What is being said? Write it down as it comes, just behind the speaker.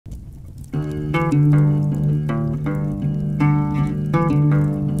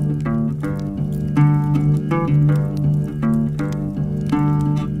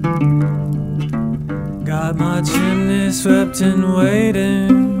Got my chimney swept and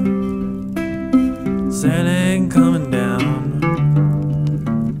waiting. Santa ain't coming down.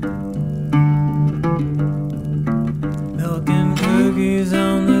 Milk and cookies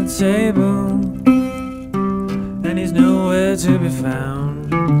on the table, and he's nowhere to be found.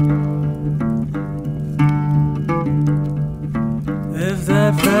 If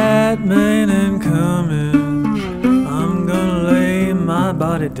that fat man ain't coming, I'm gonna lay my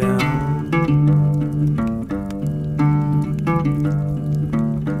body down.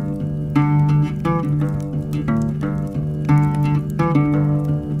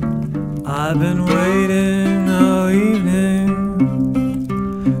 I've been waiting all evening,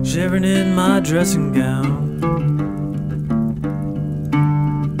 shivering in my dressing gown.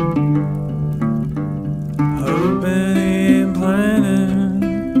 Hoping he ain't planning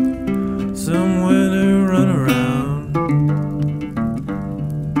some winter run around.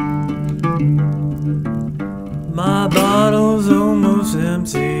 My bottle's almost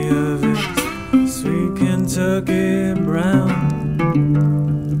empty of its sweet Kentucky brown.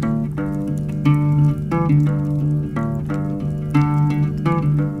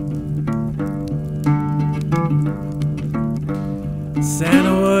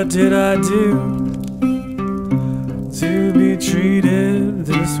 Santa, what did I do to be treated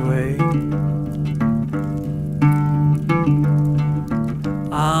this way?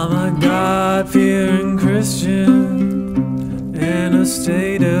 I'm a God-fearing Christian in a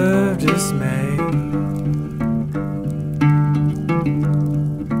state of dismay,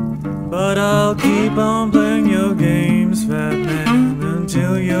 but I'll keep on playing